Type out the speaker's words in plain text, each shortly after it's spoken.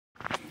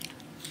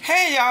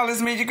Hey y'all,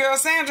 it's me, your girl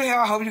Sandra here.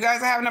 I hope you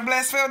guys are having a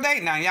blessed filled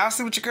day. Now y'all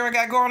see what your girl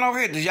got going over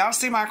here. Did y'all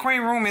see my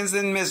queen room is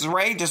in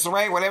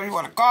disarray, whatever you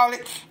want to call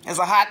it. It's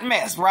a hot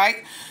mess, right?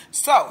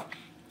 So,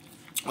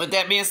 with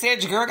that being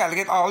said, your girl got to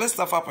get all this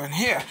stuff up in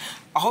here.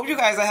 I hope you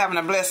guys are having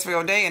a blessed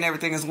filled day and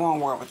everything is going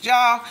well with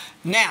y'all.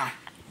 Now,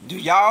 do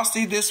y'all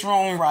see this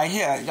room right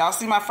here? Y'all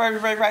see my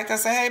furry baby right there?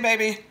 Say, hey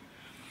baby.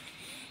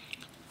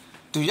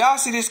 Do y'all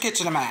see this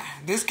kitchen of mine?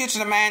 This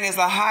kitchen of mine is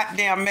a hot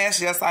damn mess.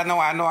 Yes, I know.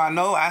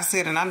 I see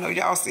it, and I know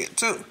y'all see it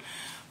too.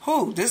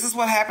 This is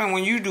what happened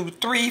when you do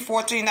 3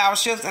 14-hour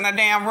shifts in a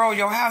damn row.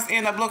 Your house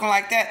end up looking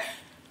like that.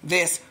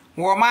 This,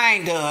 where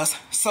mine does.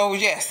 So,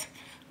 yes,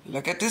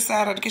 look at this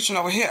side of the kitchen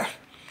over here.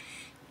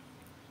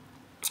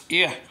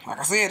 Yeah, like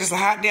I said, it's a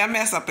hot damn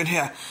mess up in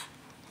here.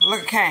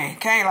 Look at Kane.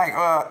 Kane like,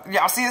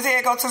 y'all see his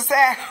head go to the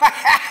side?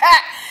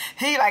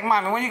 He like,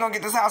 mommy, when you gonna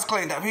get this house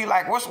cleaned up? He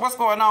like, what's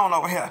going on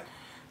over here?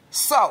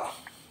 So,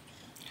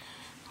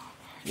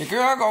 your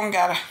girl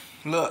gotta,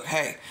 look,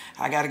 hey,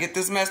 I gotta get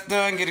this mess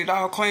done, get it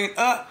all cleaned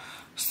up.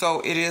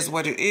 So, it is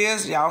what it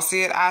is. Y'all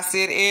see it, I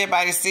see it,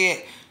 everybody see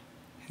it.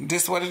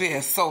 This is what it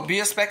is. So, be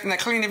expecting a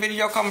cleaning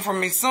video coming from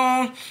me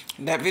soon.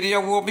 That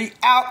video will be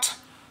out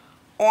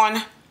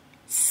on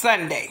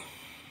Sunday.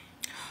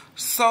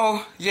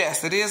 So,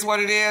 yes, it is what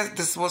it is.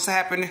 This is what's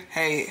happening.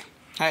 Hey,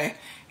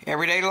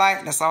 everyday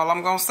life, that's all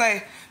I'm gonna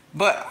say.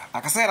 But,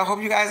 like I said, I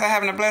hope you guys are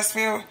having a blessed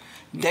filled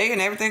day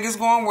and everything is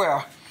going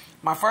well.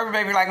 My furry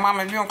baby like,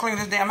 mama, if you don't clean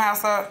this damn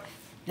house up,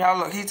 y'all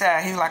look, he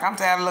tired. He's like, I'm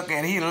tired of looking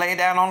at it. He lay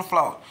down on the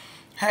floor.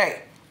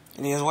 Hey,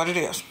 it is what it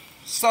is.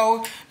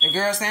 So, your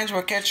girl Sandra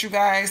will catch you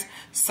guys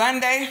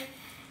Sunday.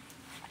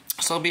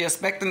 So, be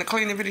expecting the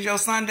cleaning video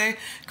Sunday,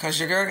 because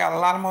your girl got a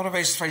lot of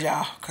motivations for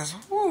y'all. Because,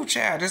 whoo,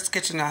 child, this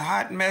kitchen is a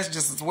hot mess,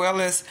 just as well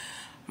as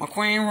my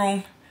queen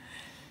room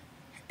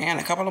and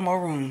a couple of more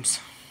rooms.